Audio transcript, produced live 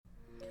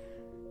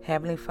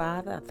Heavenly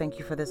Father, I thank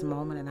you for this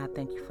moment and I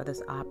thank you for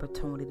this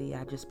opportunity.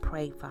 I just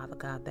pray, Father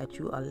God, that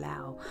you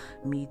allow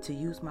me to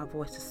use my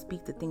voice to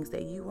speak the things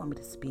that you want me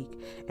to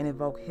speak and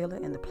invoke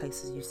healing in the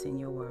places you send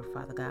your word,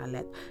 Father God.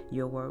 Let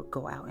your word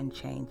go out and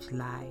change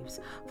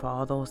lives. For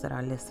all those that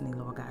are listening,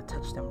 Lord God,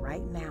 touch them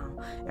right now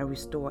and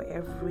restore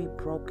every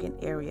broken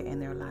area in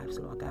their lives,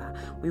 Lord God.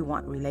 We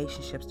want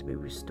relationships to be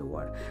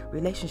restored,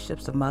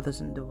 relationships of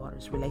mothers and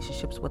daughters,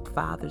 relationships with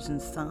fathers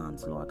and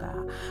sons, Lord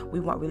God. We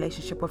want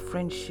relationship with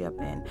friendship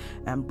and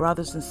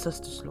brothers and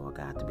sisters, Lord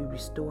God, to be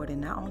restored,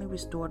 and not only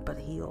restored but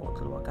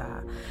healed, Lord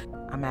God.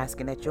 I'm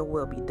asking that your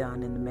will be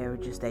done in the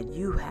marriages that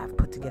you have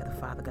put together,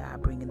 Father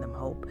God, bringing them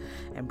hope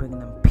and bringing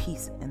them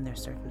peace in their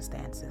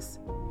circumstances.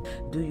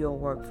 Do your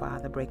work,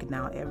 Father, breaking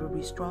down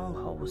every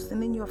stronghold,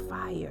 sending your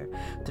fire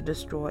to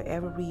destroy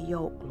every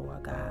yoke,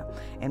 Lord God,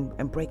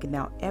 and breaking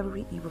down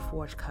every evil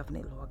forged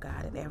covenant, Lord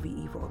God, and every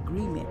evil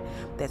agreement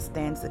that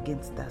stands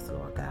against us,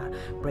 Lord God,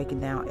 breaking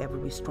down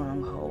every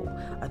stronghold,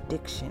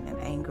 addiction and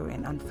anger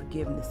and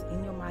unforgiveness.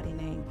 In your mighty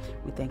name,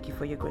 we thank you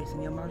for your grace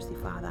and your mercy,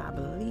 Father. I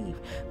believe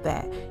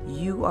that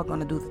you are going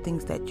to do the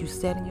things that you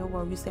said in your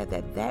word. You said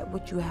that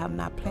which you have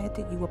not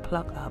planted, you will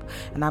pluck up.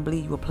 And I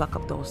believe you will pluck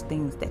up those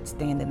things that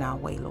stand in our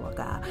way, Lord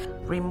God,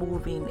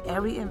 removing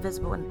every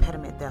invisible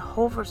impediment that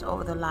hovers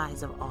over the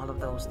lives of all of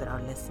those that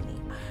are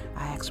listening.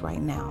 I ask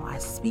right now, I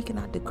speak and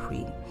I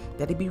decree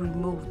that it be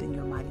removed in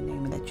your mighty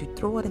name and that you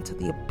throw it into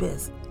the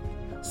abyss,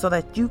 so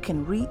that you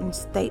can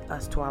reinstate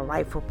us to our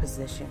rightful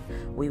position.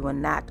 We will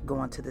not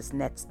go into this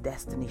next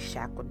destiny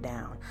shackled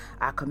down.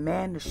 I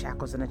command the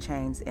shackles and the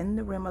chains in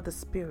the realm of the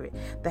spirit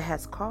that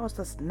has caused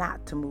us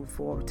not to move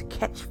forward, to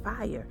catch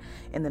fire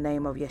in the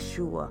name of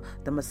Yeshua,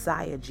 the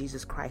Messiah,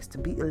 Jesus Christ, to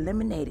be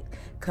eliminated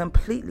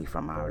completely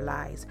from our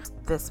lives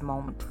this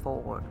moment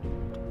forward.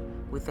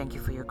 We thank you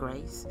for your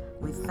grace.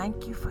 We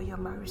thank you for your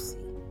mercy.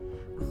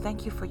 We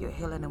thank you for your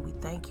healing, and we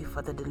thank you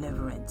for the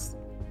deliverance.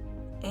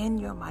 In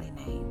your mighty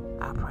name,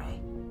 I pray.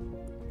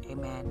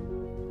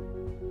 Amen.